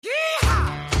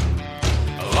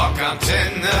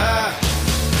Rockantenne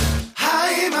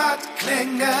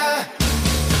Heimatklänge.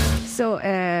 So,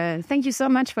 thank you so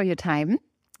much for your time.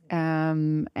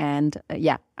 I'm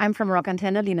from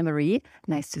Rockantenne, Lena Marie.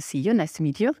 Nice to see you. Nice to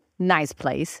meet you. Nice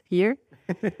place here.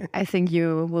 I think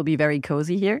you will be very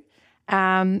cozy here.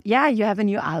 You have a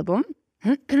new album.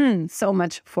 So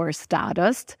much for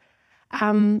Stardust.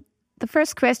 The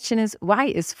first question is, why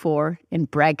is 4 in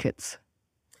brackets?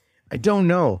 I don't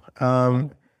know. I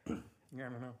don't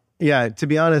know. Yeah, to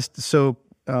be honest, so,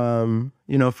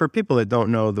 for people that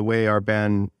don't know, the way our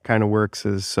band kind of works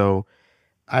is, so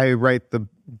I write the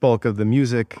bulk of the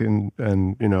music and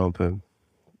I'm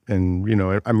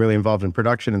really involved in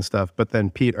production and stuff, but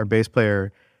then Pete, our bass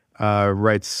player,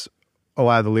 writes a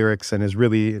lot of the lyrics and is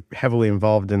really heavily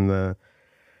involved in the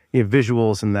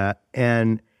visuals and that.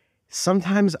 And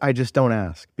sometimes I just don't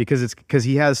ask because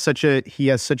he has such a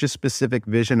specific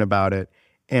vision about it.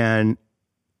 And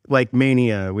like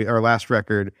Mania, our last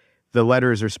record, the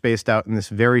letters are spaced out in this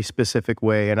very specific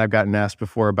way. And I've gotten asked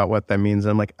before about what that means.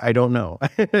 I'm like, I don't know.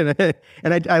 And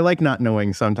I like not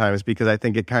knowing sometimes because I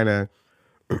think it kind of,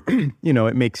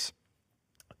 it makes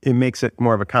it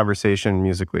more of a conversation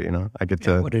musically, I get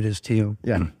to... what it is to you.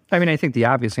 Yeah. I mean, I think the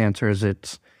obvious answer is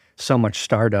it's so much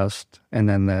Stardust, and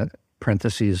then the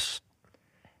parentheses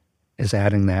is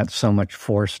adding that so much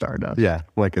for Stardust. Yeah,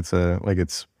 like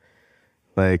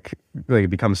it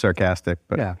becomes sarcastic,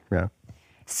 but yeah.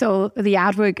 So the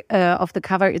artwork of the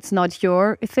cover, it's not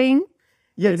your thing?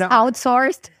 Yeah, it's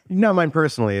outsourced? Not mine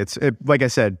personally. Like I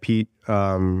said, Pete,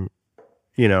 really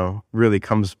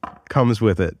comes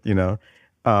with it,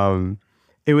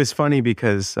 It was funny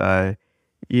because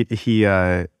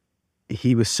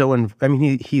he was so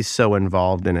he's so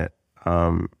involved in it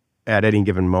at any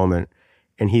given moment,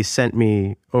 and he sent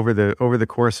me over the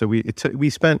course of we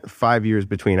spent 5 years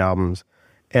between albums,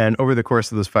 and over the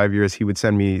course of those 5 years he would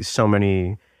send me so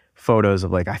many photos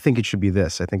of like, I think it should be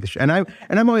this, I think it should, and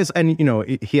I'm always, and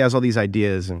he has all these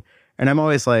ideas, and I'm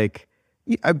always like,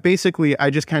 I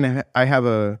just kind of have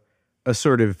a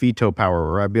sort of veto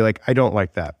power where I'd be like, I don't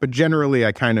like that. But generally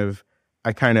I kind of,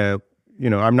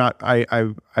 I'm not,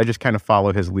 I just kind of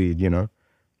follow his lead,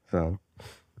 so.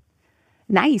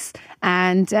 Nice.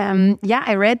 And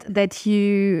I read that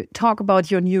you talk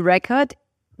about your new record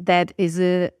that is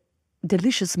a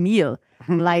delicious meal.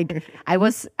 Like I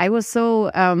was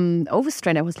so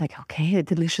overstrained. I was like, okay, a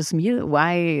delicious meal.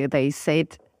 Why they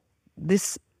said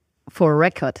this for a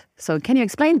record? So can you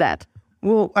explain that?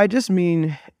 Well, I just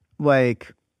mean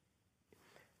like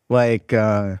my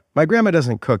grandma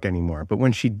doesn't cook anymore, but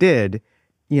when she did,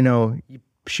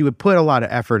 she would put a lot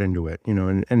of effort into it,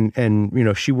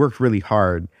 and she worked really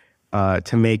hard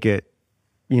to make it,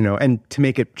 and to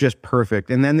make it just perfect.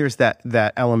 And then there's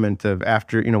that element of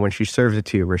after, when she serves it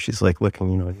to you where she's like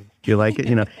looking, do you like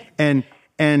it? And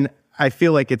I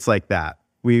feel like it's like that.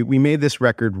 We made this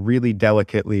record really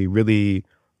delicately, really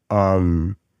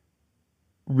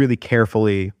really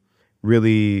carefully,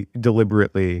 really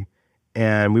deliberately,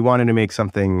 and we wanted to make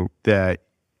something that,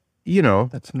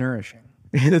 that's nourishing.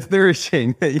 That's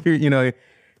nourishing.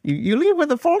 You leave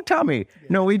with a full tummy. Yeah.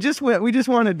 No, we just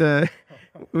wanted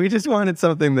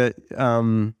something that,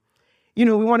 we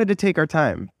wanted to take our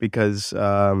time because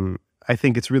I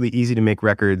think it's really easy to make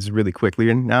records really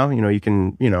quickly now. You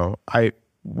can,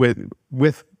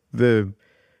 with the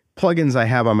plugins I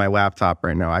have on my laptop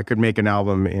right now, I could make an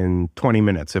album in 20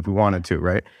 minutes if we wanted to,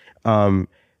 right?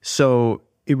 So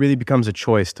it really becomes a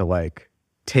choice to like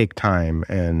take time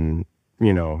and,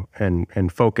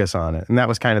 and focus on it. And that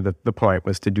was kind of the point,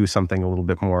 was to do something a little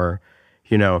bit more,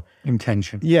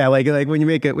 intention. Yeah, like when you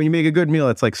make a good meal,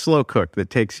 it's like slow cooked that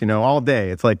takes, all day.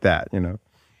 It's like that,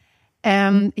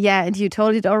 and you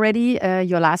told it already,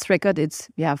 your last record, it's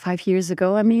 5 years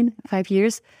ago, 5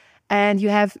 years. And you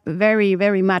have very,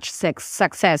 very much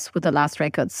success with the last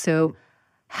record. So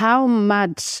how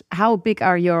big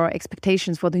are your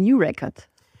expectations for the new record?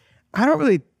 I don't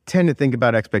really tend to think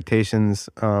about expectations,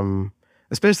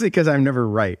 especially because I'm never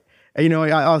right.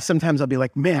 Sometimes I'll be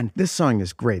like, man, this song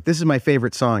is great. This is my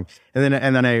favorite song. And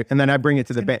then I bring it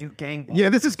to the band. Yeah,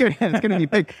 this is good. It's going to be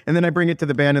big. And then I bring it to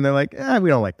the band and they're like, we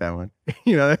don't like that one.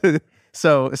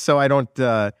 So I don't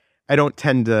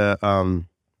tend to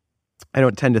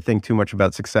think too much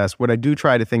about success. What I do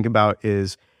try to think about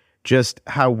is just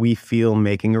how we feel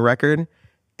making a record.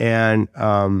 And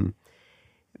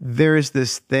there's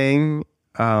this thing,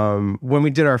 when we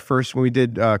did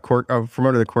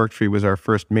Promoter the Cork Tree was our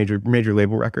first major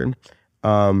label record.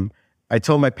 I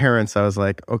told my parents, I was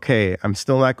like, okay, I'm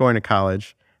still not going to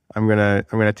college. I'm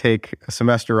gonna take a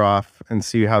semester off and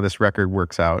see how this record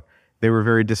works out. they were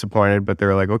very disappointed, but they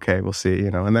were like, okay, we'll see,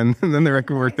 and then and then the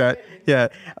record worked out. Yeah.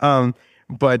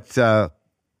 But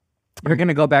We're going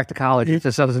to go back to college if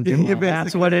this doesn't do well.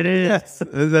 That's what it is. Yes,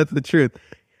 that's the truth.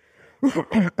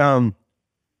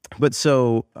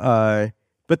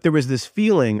 But there was this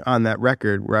feeling on that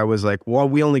record where I was like, well,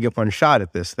 we only get one shot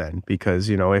at this then, because,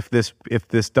 if this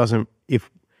doesn't,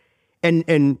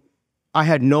 and I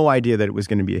had no idea that it was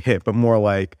going to be a hit, but more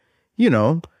like,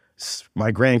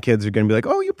 my grandkids are going to be like,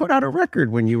 oh, you put out a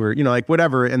record when you were, like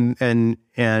whatever. And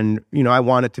I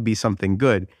want it to be something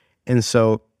good. And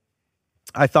so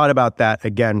I thought about that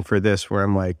again for this, where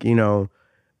I'm like,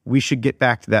 we should get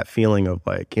back to that feeling of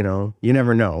like, you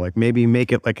never know, like maybe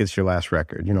make it like it's your last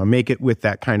record, make it with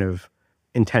that kind of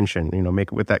intention, make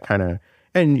it with that kind of,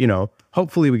 and,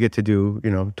 hopefully we get to do,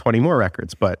 20 more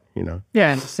records, but,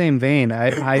 Yeah, in the same vein,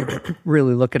 I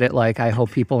really look at it like I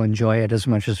hope people enjoy it as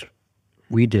much as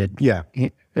we did. Yeah.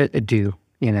 Do,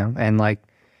 and like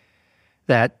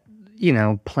that,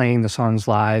 playing the songs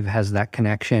live has that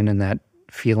connection and that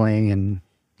feeling and,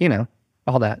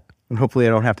 all that. And hopefully I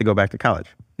don't have to go back to college.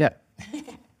 Yeah.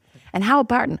 And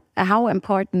how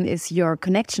important is your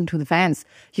connection to the fans?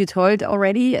 You told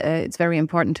already it's very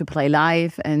important to play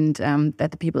live and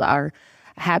that the people are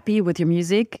happy with your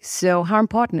music. So how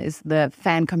important is the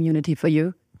fan community for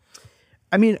you?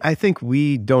 I mean, I think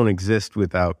we don't exist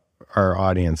without our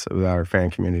audience, without our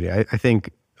fan community. I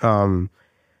think, we're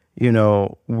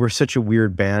such a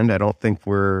weird band. I don't think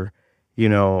we're,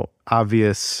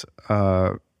 obvious,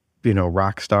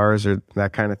 rock stars or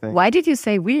that kind of thing. Why did you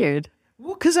say weird?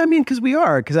 Well, because we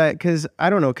are, because I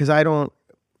don't know, because I don't,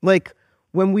 like,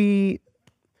 when we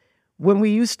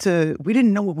used to, we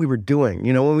didn't know what we were doing,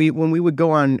 when we would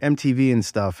go on MTV and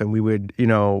stuff, and we would, we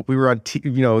were on,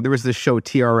 there was this show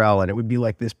TRL, and it would be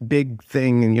like this big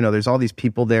thing, and, there's all these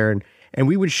people there, and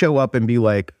we would show up and be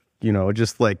like,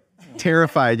 just like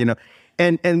terrified,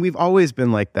 and we've always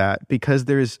been like that, because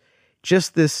there's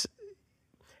just this,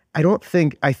 I don't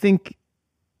think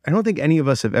any of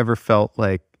us have ever felt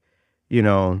like,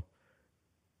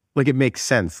 like it makes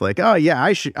sense. Like, oh yeah,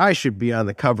 I should be on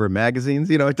the cover of magazines.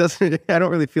 It doesn't, I don't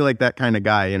really feel like that kind of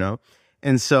guy,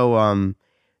 And so,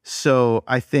 so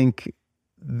I think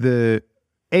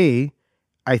I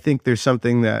think there's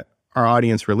something that our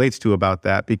audience relates to about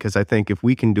that, because I think if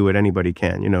we can do it, anybody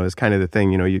can, is kind of the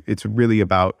thing, it's really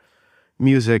about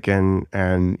music and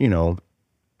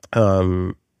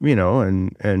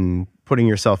putting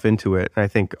yourself into it. And I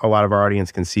think a lot of our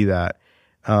audience can see that.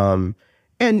 And,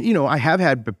 I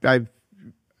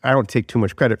don't take too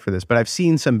much credit for this, but I've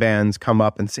seen some bands come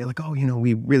up and say like, oh,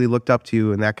 we really looked up to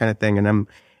you and that kind of thing. And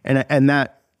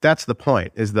that's the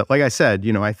point, is that, like I said,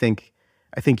 I think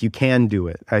you can do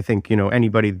it. I think,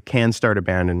 anybody can start a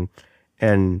band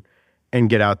and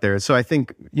get out there. So I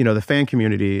think, the fan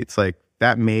community, it's like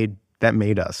that made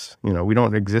us, we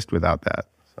don't exist without that.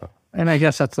 So. And I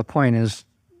guess that's the point, is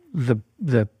the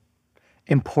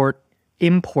import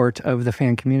of the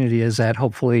fan community is that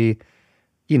hopefully,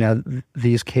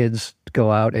 these kids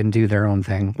go out and do their own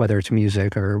thing, whether it's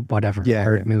music or whatever,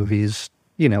 or movies,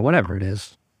 whatever it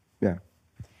is. Yeah.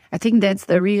 I think that's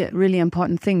the really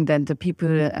important thing, that the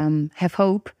people have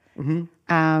hope. Mm-hmm.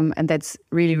 And that's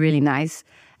really, really nice.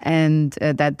 And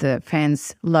that the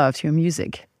fans love your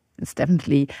music. It's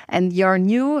definitely. And your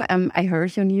new, I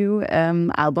heard your new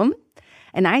album.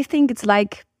 And I think it's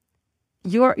like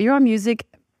your music,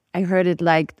 I heard it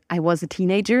like I was a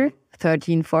teenager,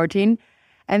 13, 14.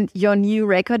 And your new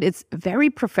record, it's very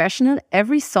professional.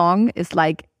 Every song is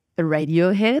like a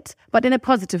radio hit, but in a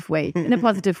positive way,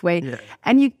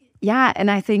 Yeah.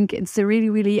 And I think it's a really,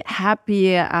 really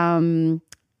happy,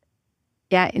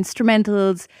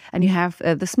 instrumentals, and you have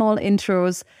the small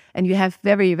intros, and you have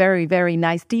very, very, very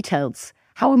nice details.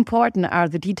 How important are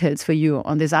the details for you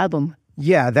on this album?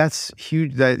 Yeah, that's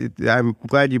huge. I'm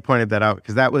glad you pointed that out,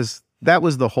 because that was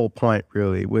the whole point,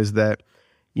 really, was that,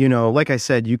 like I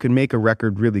said, you can make a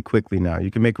record really quickly now.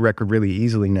 You can make a record really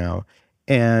easily now.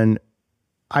 And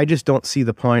I just don't see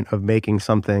the point of making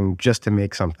something just to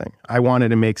make something. I wanted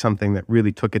to make something that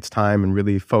really took its time and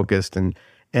really focused. And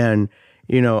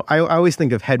I always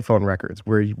think of headphone records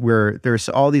where there's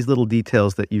all these little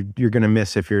details that you're going to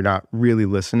miss if you're not really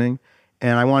listening.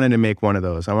 And I wanted to make one of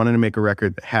those. I wanted to make a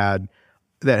record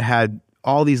that had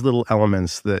all these little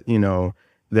elements that,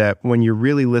 that when you're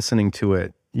really listening to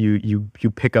it, you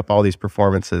pick up all these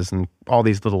performances and all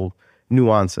these little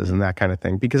nuances and that kind of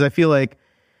thing. Because I feel like,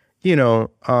 that's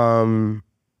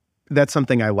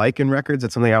something I like in records.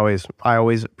 That's something I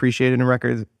always appreciated in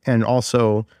records. And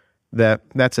also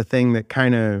that's a thing that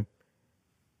kind of,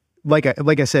 like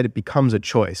I said, it becomes a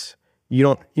choice. you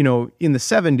don't, in the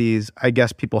 70s, I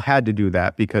guess people had to do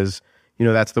that because,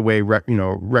 that's the way,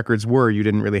 records were. You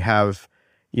didn't really have,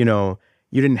 you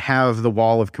didn't have the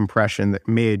wall of compression that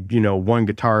made, one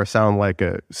guitar sound like,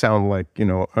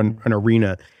 an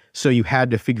arena. So you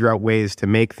had to figure out ways to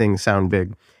make things sound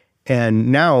big.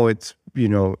 And now it's,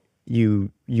 you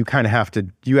kind of have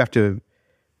to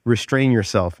restrain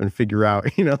yourself and figure out,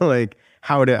 like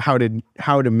how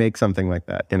to make something like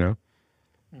that,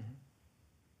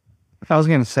 I was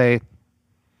going to say,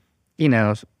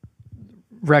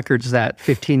 records that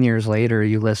 15 years later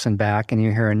you listen back and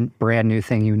you hear a brand new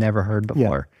thing you never heard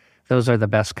before. Yeah. Those are the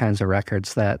best kinds of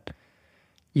records that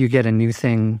you get a new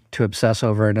thing to obsess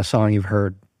over in a song you've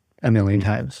heard a million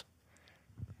times.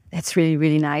 That's really,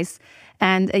 really nice.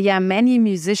 And many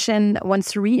musicians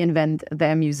wants to reinvent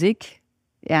their music.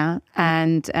 Yeah.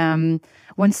 And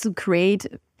wants to create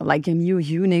like a new,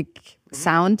 unique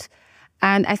sound.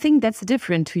 And I think that's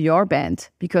different to your band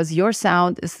because your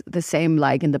sound is the same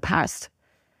like in the past.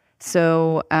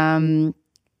 So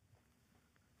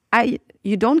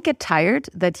you don't get tired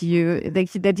that you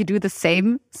do the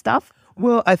same stuff?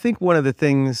 Well, I think one of the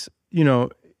things,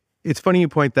 it's funny you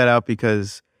point that out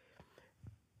because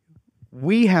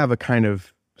we have a kind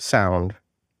of sound,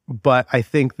 but I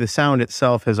think the sound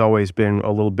itself has always been a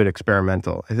little bit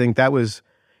experimental. I think that was,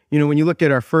 when you look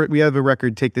at our first, we have a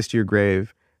record, Take This to Your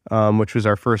Grave, which was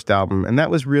our first album, and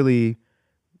that was really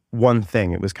one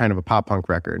thing. It was kind of a pop punk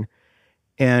record.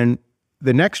 And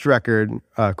the next record,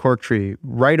 Cork Tree,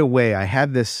 right away I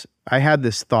had this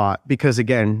thought because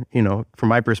again, from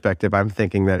my perspective, I'm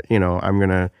thinking that, I'm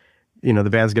gonna, the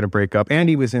band's gonna break up.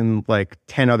 Andy was in like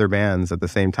 10 other bands at the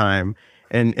same time.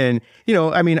 And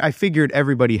I figured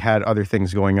everybody had other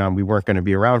things going on. We weren't gonna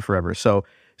be around forever. So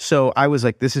I was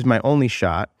like, this is my only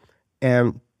shot.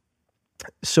 And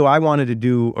so I wanted to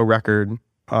do a record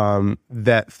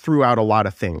that threw out a lot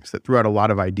of things, that threw out a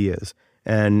lot of ideas.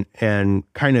 And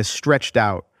kind of stretched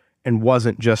out and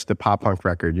wasn't just a pop punk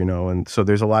record, and so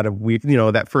there's a lot of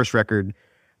that first record,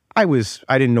 I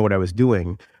didn't know what I was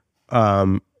doing,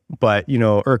 but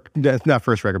or not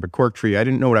first record, but Cork Tree, I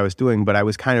didn't know what I was doing, but I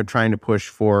was kind of trying to push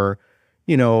for,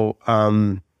 there's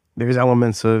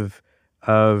elements of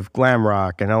glam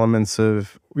rock and elements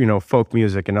of folk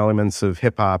music and elements of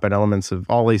hip hop and elements of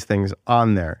all these things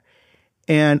on there,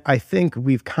 and I think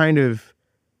we've kind of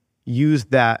use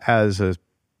that as a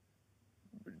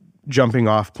jumping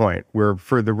off point where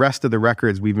for the rest of the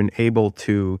records we've been able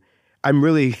to, I'm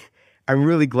really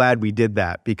glad we did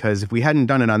that because if we hadn't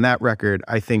done it on that record,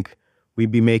 I think we'd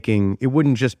be making, it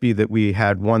wouldn't just be that we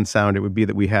had one sound, it would be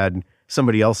that we had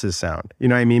somebody else's sound. You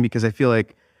know what I mean? Because I feel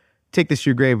like Take This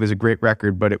to Your Grave was a great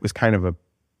record, but it was kind of a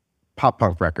pop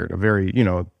punk record, a very,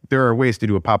 there are ways to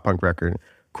do a pop punk record.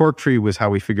 Cork Tree was how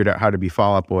we figured out how to be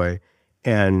Fall Out Boy,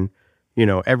 and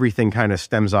everything kind of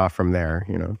stems off from there,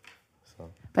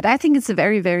 So. But I think it's a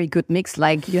very, very good mix.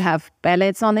 Like you have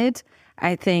ballads on it.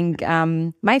 I think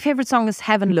my favorite song is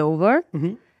Heaven Lover.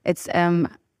 Mm-hmm. It's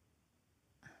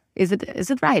is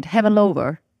it right? Heaven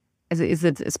Lover. Is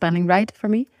it spelling right for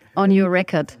me on your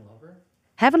record?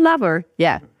 Heaven Lover.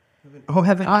 Yeah. Oh,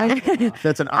 Heaven.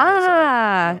 That's an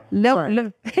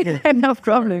no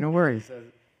problem. No worries.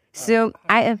 So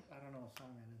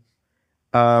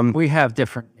we have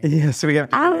different names. Yeah, so we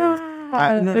have no.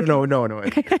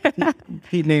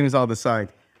 He names all the songs.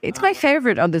 It's my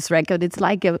favorite on this record. It's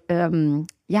like a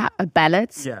ballad.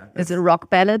 Yeah. It's a rock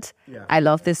ballad. Yeah. I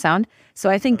love this sound. So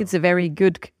I think it's a very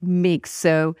good mix.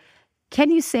 So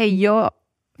can you say your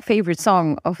favorite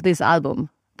song of this album,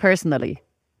 personally?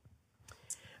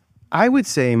 I would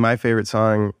say my favorite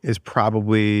song is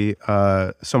probably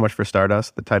So Much for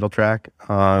Stardust, the title track.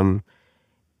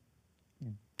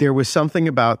 There was something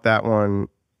about that one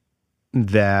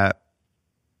that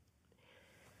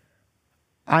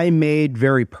I made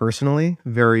very personally,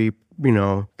 very,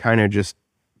 kind of just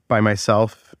by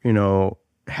myself,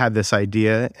 had this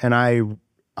idea. And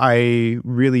I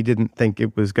really didn't think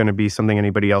it was going to be something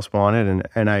anybody else wanted.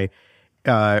 And I,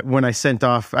 when I sent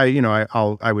off,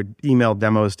 I would email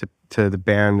demos to the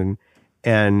band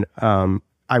and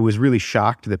I was really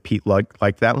shocked that Pete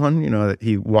liked that one, that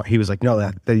he was like, no,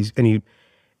 that he's,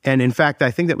 and in fact,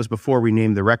 I think that was before we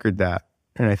named the record that.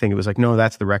 And I think it was like, no,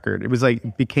 that's the record. It was like,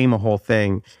 it became a whole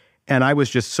thing. And I was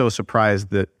just so surprised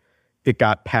that it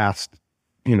got past,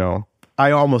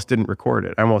 I almost didn't record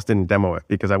it. I almost didn't demo it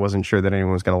because I wasn't sure that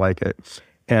anyone was going to like it.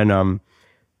 And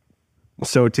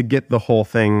so to get the whole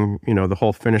thing, the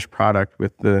whole finished product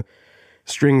with the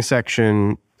string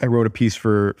section, I wrote a piece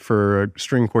for a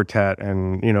string quartet,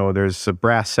 and there's a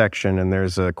brass section, and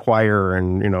there's a choir,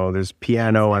 and there's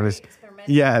piano, and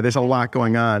there's a lot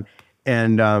going on.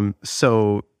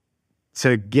 So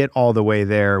to get all the way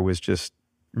there was just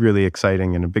really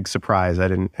exciting and a big surprise. I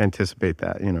didn't anticipate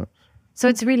that, you know. So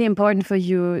it's really important for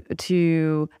you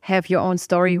to have your own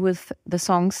story with the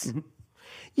songs. Mm-hmm.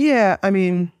 Yeah, I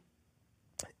mean,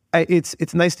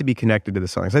 it's nice to be connected to the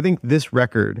songs. I think this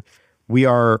record, we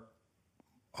are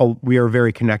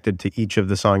very connected to each of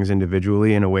the songs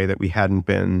individually in a way that we hadn't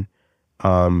been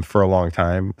for a long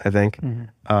time, I think.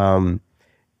 Mm-hmm.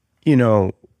 You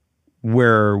know,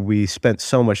 where we spent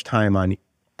so much time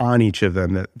on each of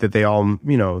them that they all,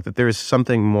 you know, that there's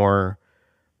something more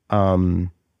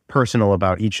personal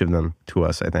about each of them to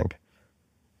us, I think.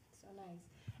 So nice.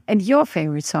 And your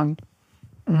favorite song?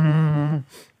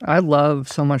 I love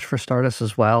So Much for Stardust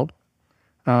as well.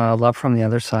 Love from the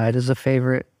Other Side is a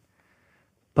favorite.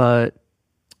 But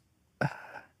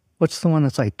what's the one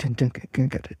that's like... I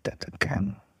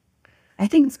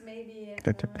think it's maybe...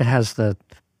 It has that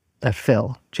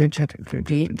fill.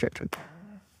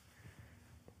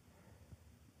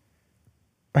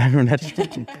 I'm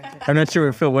not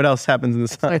sure, Phil, what else happens in the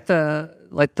song.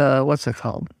 Like the what's it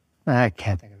called? I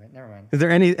can't think of it. Never mind. Is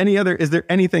there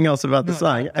anything else about the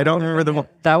song? I don't remember the one.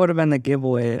 That would have been the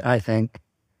giveaway, I think.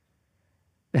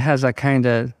 It has that kind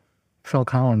of Phil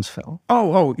Collins feel.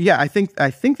 Oh, yeah. I think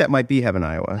that might be Heaven,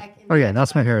 Iowa. Oh yeah,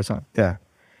 that's my favorite song. Yeah.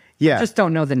 I just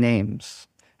don't know the names.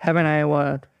 Heaven,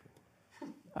 Iowa.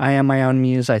 I Am My Own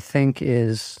Muse, I think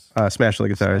is... Smash the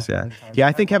Guitars, yeah. Yeah,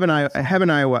 I think Heaven,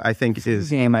 Iowa, I think is...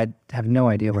 Name, I have no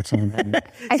idea what's in it.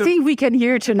 I think we can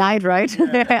hear tonight, right?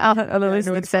 On the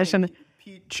listening session.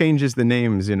 Pete changes the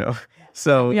names, you know.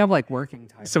 So we have like working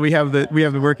titles. So we have the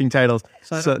working titles.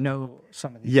 So I don't know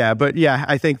some of these. Yeah, but yeah,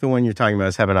 I think the one you're talking about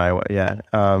is Heaven, Iowa, yeah.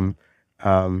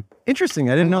 Interesting.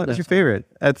 I didn't know that was your favorite.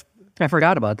 I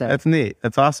forgot about that. That's neat.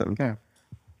 That's awesome. Yeah.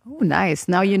 Oh, nice.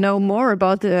 Now you know more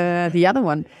about the other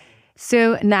one.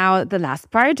 So now the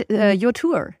last part, your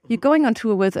tour. You're going on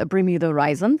tour with Bring Me the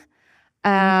Horizon.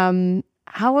 How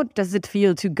does it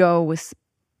feel to go with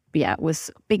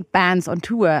big bands on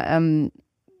tour?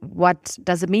 What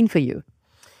does it mean for you?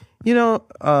 You know,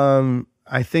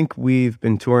 I think we've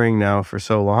been touring now for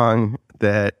so long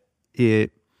that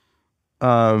it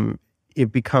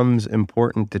becomes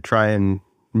important to try and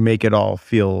make it all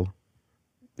feel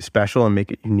special and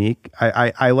make it unique.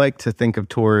 I like to think of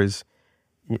tours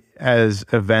as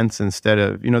events instead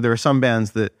of, you know, there are some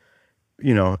bands that,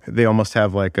 you know, they almost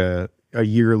have like a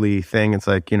yearly thing. It's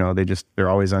like, you know, they're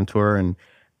always on tour, and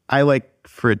I like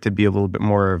for it to be a little bit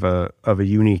more of a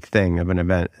unique thing, of an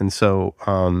event. And so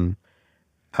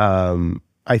I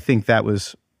think that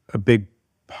was a big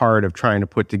part of trying to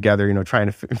put together, you know, trying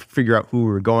to figure out who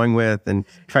we were going with and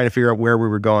trying to figure out where we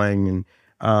were going. And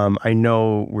I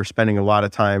know we're spending a lot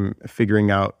of time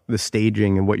figuring out the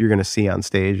staging and what you're going to see on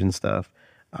stage and stuff.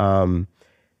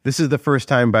 This is the first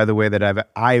time, by the way, that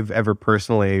I've ever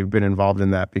personally been involved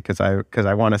in that, because I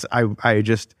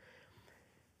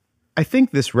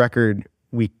think this record,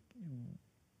 we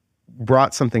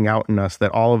brought something out in us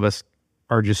that all of us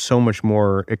are just so much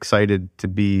more excited to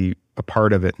be a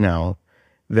part of it now,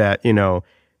 that, you know,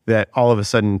 that all of a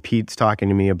sudden Pete's talking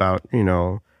to me about, you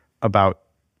know, about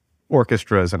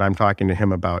orchestras, and I'm talking to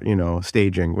him about, you know,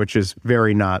 staging, which is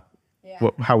very not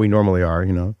how we normally are,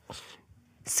 you know.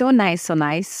 So nice, so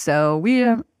nice. So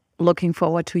we're looking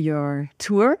forward to your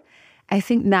tour. I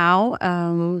think now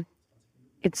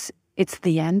it's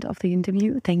the end of the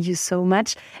interview. Thank you so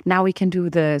much. Now we can do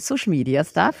the social media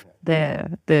stuff,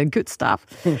 the good stuff.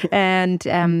 And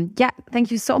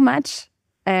thank you so much.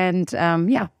 And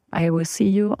I will see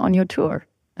you on your tour.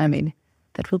 I mean,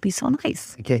 that will be so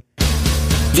nice. Okay.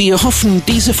 Wir hoffen,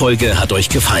 diese Folge hat euch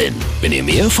gefallen. Wenn ihr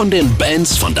mehr von den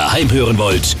Bands von daheim hören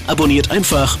wollt, abonniert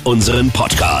einfach unseren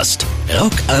Podcast.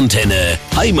 Rockantenne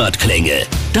Heimatklänge.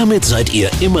 Damit seid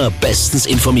ihr immer bestens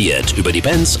informiert über die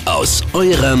Bands aus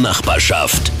eurer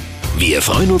Nachbarschaft. Wir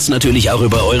freuen uns natürlich auch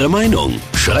über eure Meinung.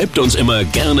 Schreibt uns immer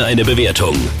gerne eine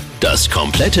Bewertung. Das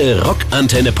komplette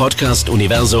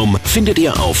Rockantenne-Podcast-Universum findet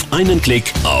ihr auf einen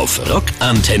Klick auf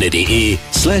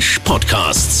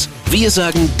rockantenne.de/podcasts. Wir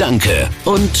sagen Danke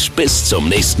und bis zum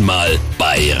nächsten Mal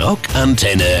bei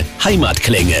Rockantenne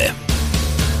Heimatklänge.